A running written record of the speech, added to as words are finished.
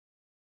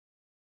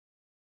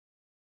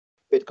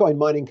Bitcoin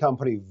mining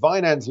company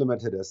Vinanz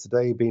Limited has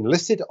today been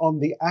listed on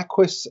the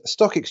Aquis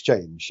stock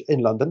exchange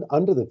in London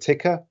under the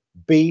ticker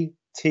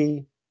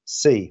BTC.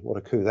 What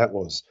a coup that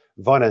was.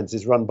 Vinanz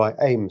is run by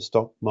AIM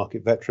stock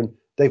market veteran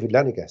David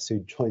Lenigas,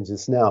 who joins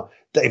us now.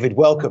 David,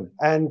 welcome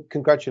and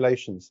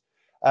congratulations.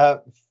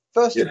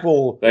 First of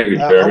all, thank you,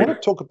 I want to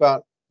talk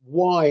about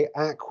why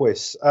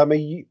Aquis. I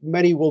mean,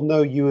 many will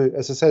know you,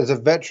 as I said, as a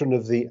veteran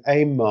of the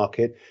AIM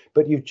market,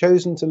 but you've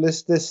chosen to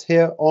list this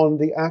here on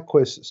the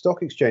Aquis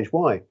stock exchange.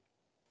 Why?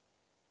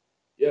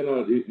 Yeah,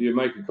 no, you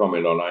make a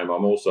comment on AIM.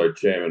 I'm also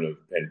chairman of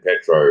Penn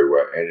Petro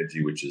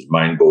Energy, which is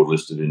main board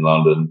listed in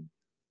London,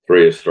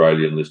 3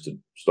 Australian listed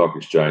stock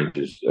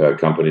exchanges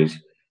companies.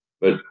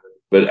 But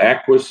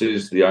Aquis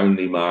is the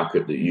only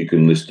market that you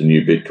can list a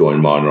new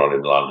Bitcoin miner on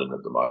in London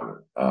at the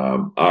moment.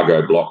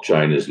 Argo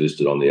Blockchain is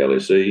listed on the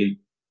LSE.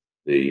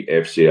 The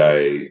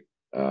FCA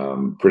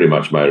pretty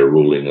much made a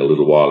ruling a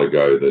little while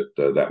ago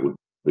that that would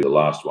be the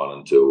last one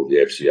until the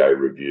FCA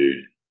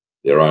reviewed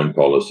their own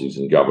policies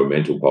and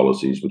governmental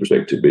policies with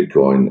respect to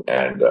Bitcoin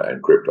and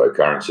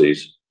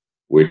cryptocurrencies,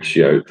 which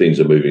things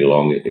are moving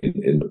along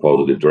in the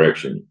positive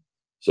direction.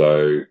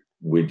 So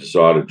we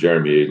decided,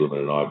 Jeremy Eagleman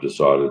and I have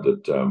decided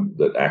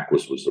that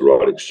Aquis was the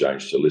right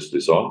exchange to list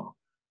this on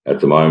at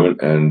the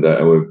moment, and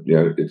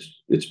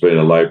it's been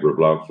a labour of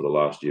love for the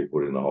last year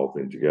putting the whole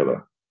thing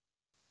together.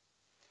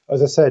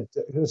 As I said,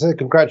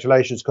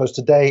 congratulations, because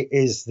today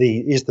is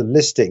the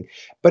listing.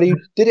 But he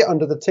did it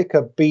under the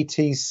ticker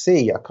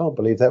BTC. I can't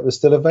believe that was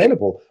still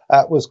available.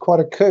 That was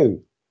quite a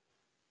coup.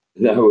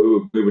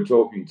 No, we were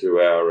talking to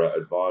our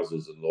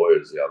advisors and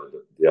lawyers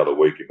the other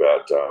week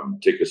about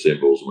ticker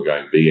symbols, and we're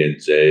going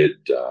BNZ,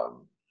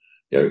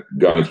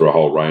 going through a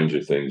whole range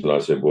of things. And I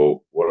said,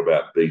 well, what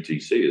about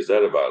BTC? Is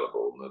that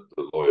available? And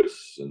the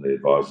lawyers and the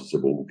advisors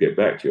said, well, we'll get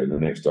back to you. And the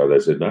next day they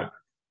said, no.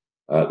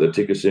 The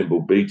ticker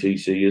symbol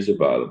BTC is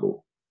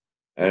available,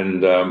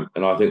 and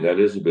I think that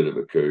is a bit of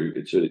a coup.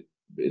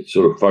 It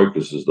sort of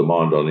focuses the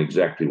mind on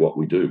exactly what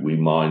we do. We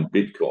mine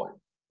Bitcoin,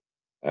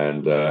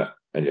 and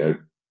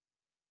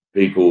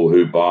people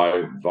who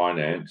buy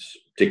Vinanz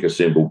ticker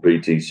symbol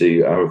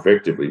BTC are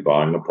effectively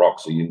buying a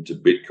proxy into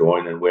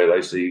Bitcoin and where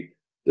they see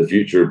the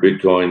future of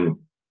Bitcoin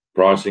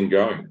pricing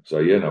going. So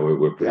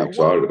we're pretty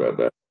excited about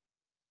that.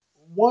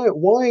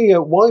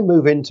 Why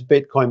move into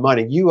Bitcoin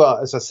mining? You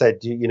are, as I said,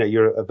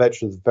 you're a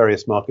veteran of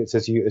various markets,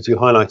 as you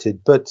highlighted,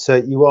 but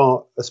you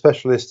are a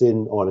specialist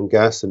in oil and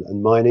gas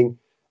and mining.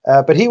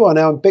 But here you are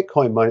now in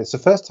Bitcoin mining. It's the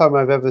first time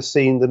I've ever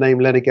seen the name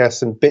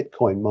Lenigas and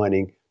Bitcoin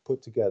mining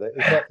put together.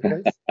 Is that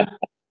the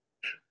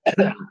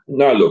case?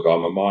 No, look,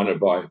 I'm a miner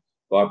by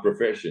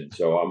profession,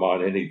 so I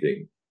mine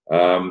anything.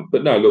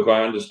 But no, look,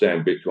 I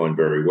understand Bitcoin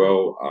very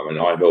well. I mean,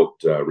 I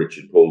helped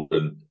Richard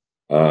Poulton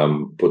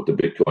put the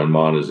Bitcoin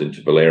miners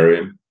into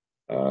Valerium.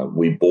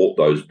 We bought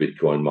those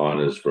Bitcoin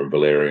miners from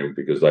Valerium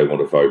because they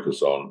want to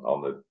focus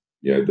on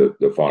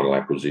the final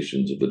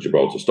acquisitions of the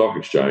Gibraltar Stock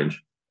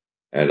Exchange,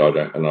 and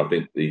I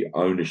think the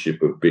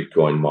ownership of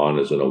Bitcoin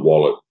miners in a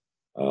wallet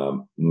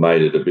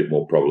made it a bit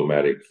more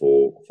problematic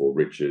for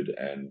Richard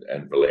and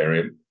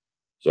Valerium.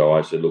 So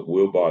I said, look,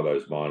 we'll buy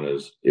those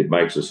miners. It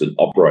makes us an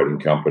operating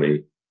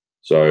company.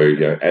 So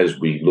as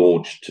we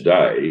launch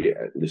today,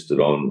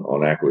 listed on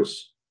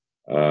Aquis.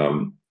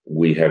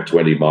 We have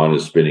 20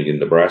 miners spinning in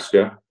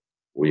Nebraska.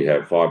 We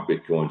have 5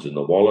 Bitcoins in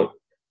the wallet.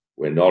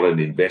 We're not an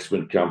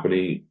investment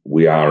company.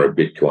 We are a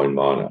Bitcoin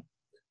miner.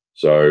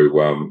 So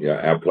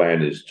our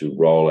plan is to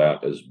roll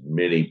out as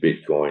many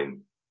Bitcoin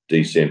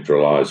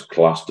decentralized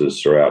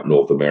clusters throughout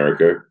North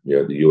America,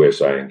 the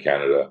USA and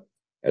Canada,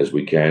 as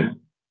we can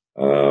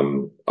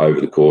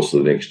over the course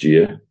of the next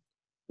year.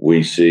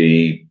 We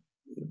see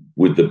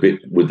with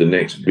the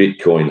next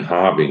Bitcoin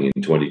halving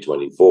in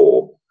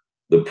 2024,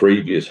 the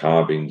previous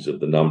halvings of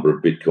the number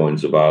of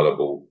Bitcoins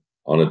available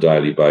on a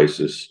daily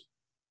basis,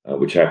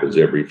 which happens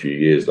every few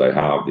years, they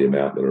halve the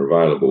amount that are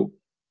available.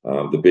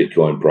 The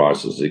Bitcoin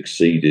prices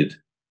exceeded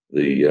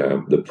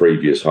the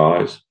previous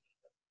highs.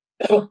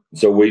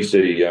 So we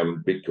see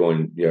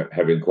Bitcoin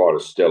having quite a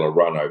stellar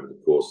run over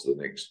the course of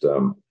the next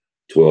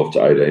 12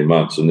 to 18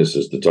 months. And this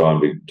is the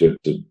time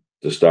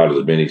to start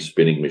as many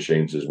spinning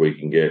machines as we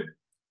can get,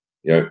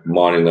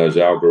 mining those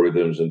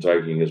algorithms and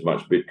taking as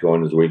much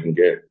Bitcoin as we can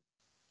get.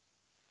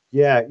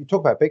 Yeah, you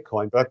talk about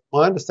Bitcoin, but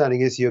my understanding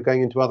is you're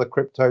going into other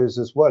cryptos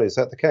as well. Is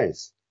that the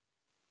case?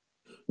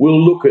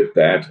 We'll look at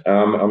that.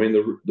 I mean,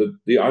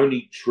 the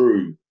only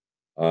true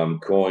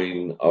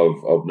coin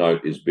of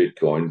note is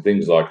Bitcoin.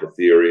 Things like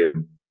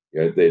Ethereum,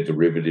 they're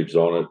derivatives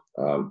on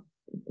it.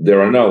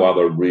 There are no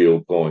other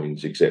real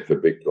coins except for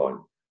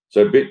Bitcoin.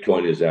 So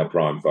Bitcoin is our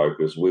prime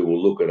focus. We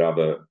will look at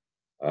other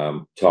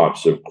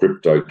types of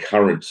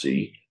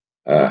cryptocurrency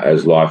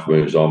as life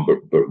moves on,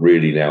 but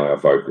really now our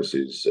focus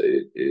is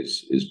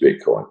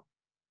Bitcoin.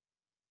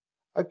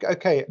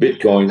 Okay.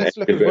 Bitcoin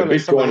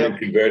and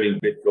converting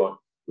Bitcoin.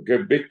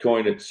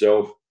 Bitcoin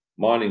itself,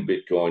 mining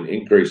Bitcoin,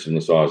 increasing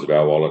the size of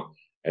our wallet.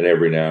 and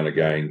every now and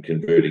again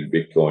converting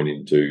Bitcoin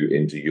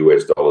into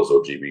US dollars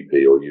or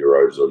GBP or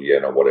euros or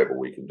yen or whatever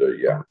we can do.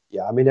 Yeah.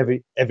 Yeah, I mean,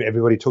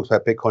 everybody talks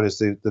about Bitcoin as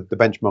the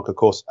benchmark, of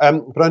course.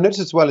 But I noticed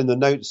as well in the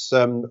notes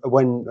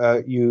when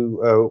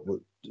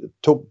you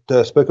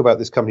spoke about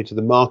this company to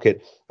the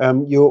market,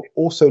 you're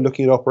also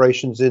looking at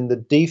operations in the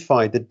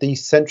DeFi, the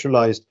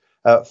decentralized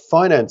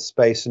finance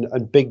space,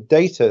 and big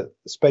data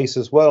space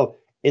as well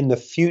in the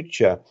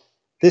future.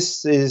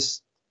 This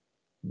is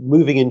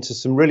moving into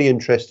some really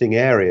interesting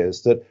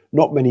areas that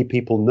not many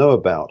people know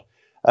about.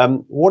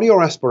 What are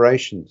your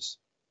aspirations?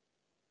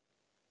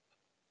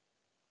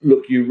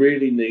 Look, you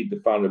really need the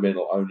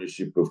fundamental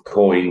ownership of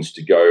coins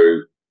to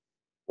go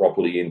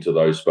properly into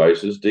those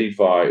spaces.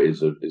 DeFi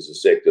is a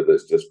sector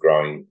that's just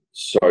growing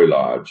so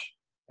large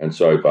and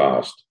so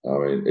fast. I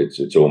mean,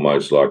 it's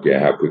almost like, yeah,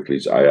 how quickly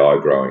is AI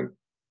growing?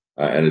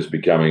 And it's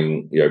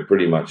becoming,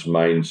 pretty much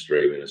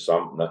mainstream in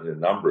a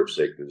number of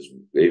sectors,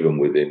 even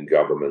within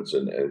governments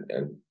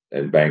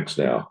and banks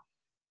now.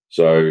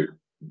 So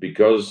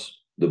because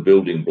the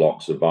building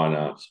blocks of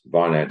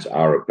Binance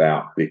are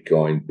about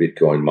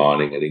Bitcoin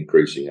mining and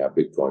increasing our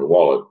Bitcoin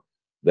wallet,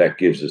 that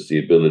gives us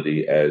the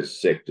ability as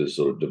sectors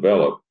sort of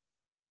develop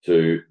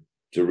to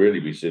really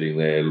be sitting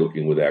there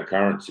looking with our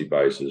currency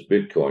base as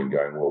Bitcoin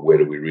going, well, where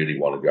do we really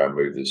want to go and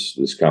move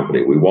this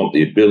company? We want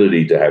the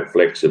ability to have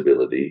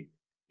flexibility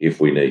if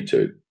we need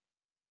to.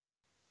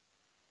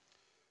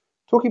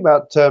 Talking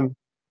about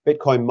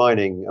Bitcoin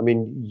mining, I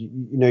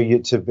mean,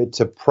 it's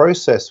a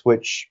process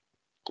which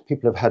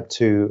people have had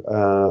to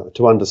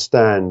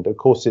understand. Of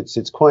course,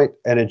 it's quite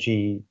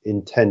energy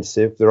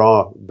intensive. There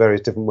are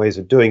various different ways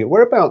of doing it.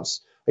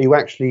 Whereabouts are you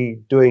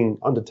actually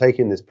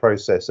undertaking this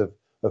process of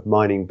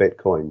mining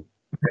Bitcoin?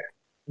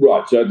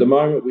 Right. So at the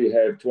moment, we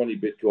have 20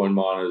 Bitcoin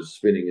miners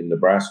spinning in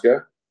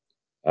Nebraska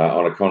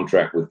on a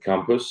contract with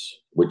Compass,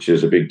 which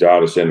is a big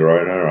data center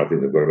owner. I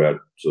think they've got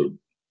about sort of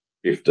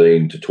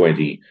 15 to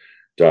 20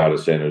 data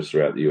centers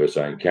throughout the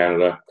USA and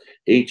Canada.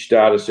 Each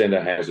data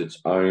center has its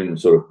own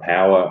sort of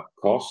power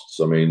costs.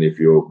 I mean, if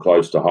you're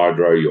close to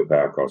hydro, your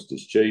power cost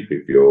is cheap.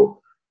 If you're,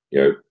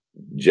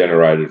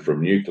 generated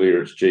from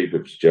nuclear, it's cheap.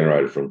 If it's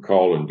generated from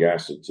coal and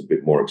gas, it's a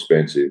bit more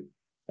expensive.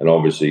 And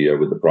obviously,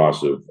 with the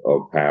price of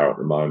power at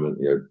the moment,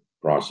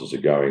 prices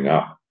are going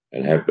up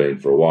and have been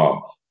for a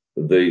while.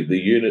 The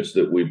units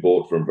that we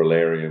bought from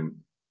Valerium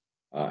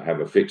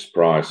have a fixed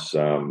price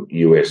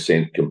US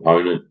cent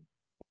component.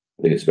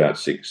 I think it's about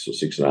 6 or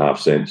 6.5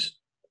 cents.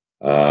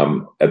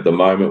 At the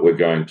moment, we're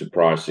going to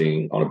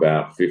pricing on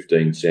about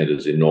 15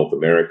 centers in North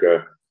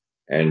America,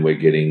 and we're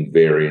getting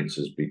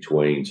variances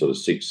between sort of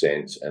 6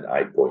 cents and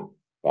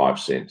 8.5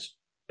 cents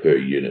per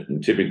unit.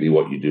 And typically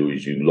what you do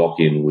is you lock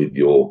in with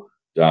your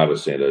data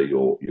center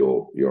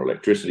your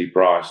electricity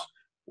price,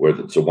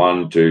 whether it's a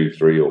 1, 2,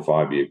 3 or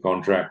 5 year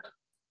contract,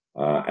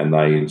 and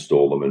they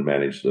install them and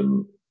manage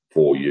them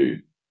for you.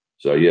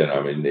 So,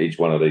 I mean, each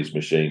one of these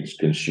machines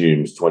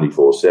consumes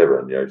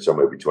 24/7,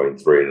 somewhere between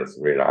 3 and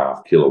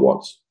 3.5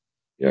 kilowatts,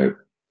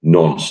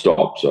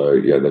 non-stop. So,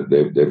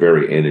 they're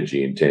very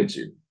energy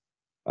intensive.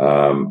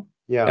 And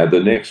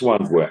the next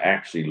ones we're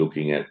actually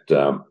looking at,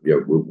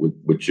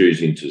 we're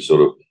choosing to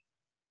sort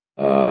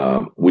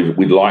of,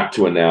 we'd like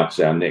to announce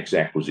our next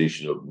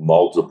acquisition of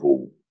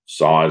multiple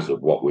size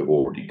of what we've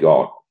already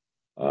got.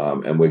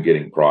 And we're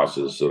getting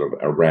prices sort of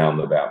around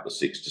about the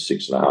 6 to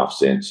 6.5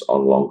 cents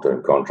on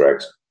long-term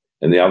contracts.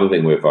 And the other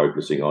thing we're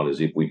focusing on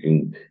is if we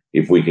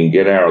can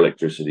get our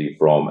electricity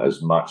from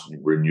as much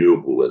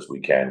renewable as we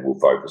can, we'll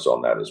focus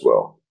on that as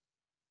well.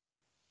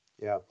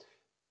 Yeah.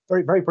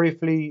 Very, very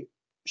briefly,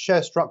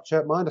 share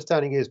structure. My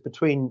understanding is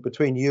between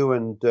you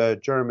and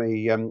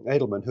Jeremy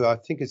Edelman, who I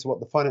think is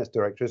the finance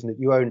director, isn't it?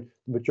 You own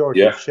the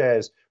majority of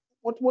shares.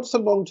 What's the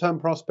long-term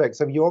prospects?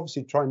 I mean, you're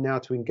obviously trying now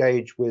to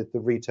engage with the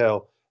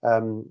retail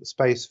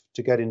space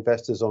to get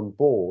investors on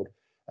board.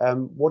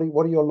 What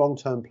are your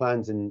long-term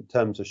plans in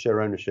terms of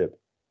share ownership?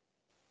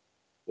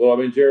 Well, I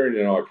mean, Jerry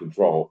and I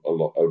control a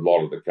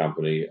lot of the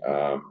company.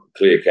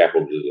 Clear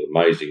Capital did an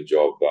amazing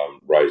job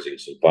raising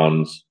some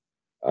funds.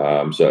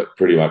 So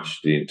pretty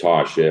much the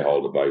entire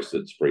shareholder base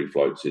that's free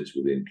float sits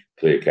within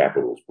Clear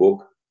Capital's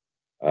book.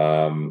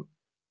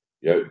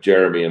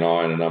 Jeremy and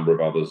I and a number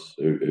of others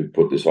who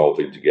put this whole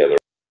thing together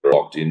are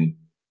locked in,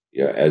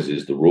 as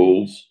is the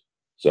rules.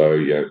 So,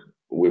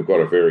 we've got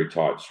a very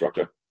tight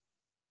structure.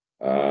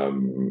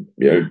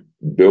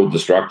 Build the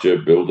structure,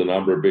 build the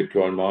number of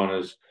Bitcoin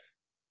miners,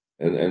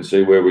 and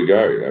see where we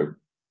go.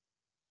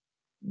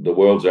 The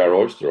world's our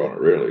oyster on it,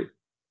 really.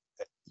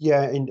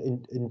 Yeah,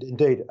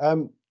 indeed.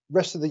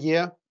 Rest of the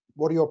year,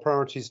 what are your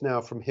priorities now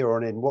from here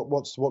on in?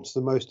 What's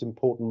the most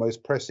important,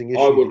 most pressing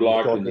issue? I would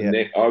like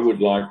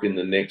in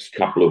the next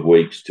couple of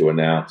weeks to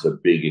announce a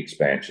big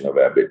expansion of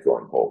our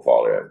Bitcoin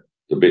portfolio,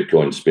 the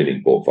Bitcoin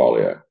spinning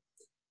portfolio.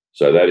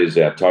 So that is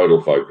our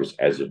total focus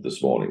as of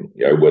this morning.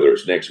 Whether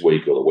it's next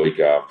week or the week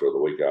after or the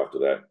week after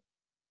that,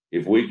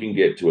 if we can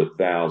get to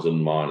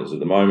 1,000 miners, at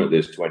the moment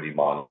there's 20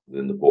 miners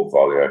in the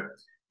portfolio.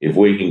 If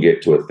we can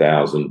get to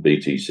 1,000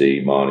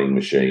 BTC mining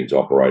machines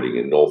operating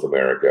in North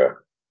America,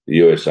 the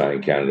USA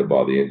and Canada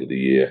by the end of the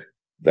year,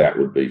 that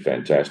would be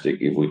fantastic.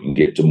 If we can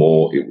get to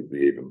more, it would be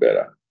even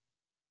better.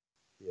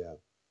 Yeah.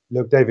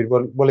 Look, David,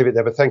 we'll leave it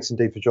there, but thanks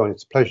indeed for joining.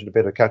 It's a pleasure to be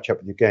able to catch up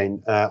with you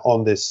again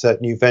on this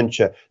new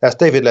venture. That's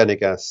David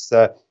Lenigas.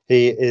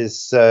 He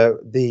is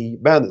the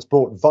man that's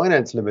brought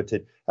Vinanz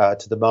Limited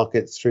to the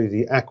markets through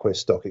the Aquis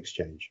stock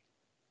exchange.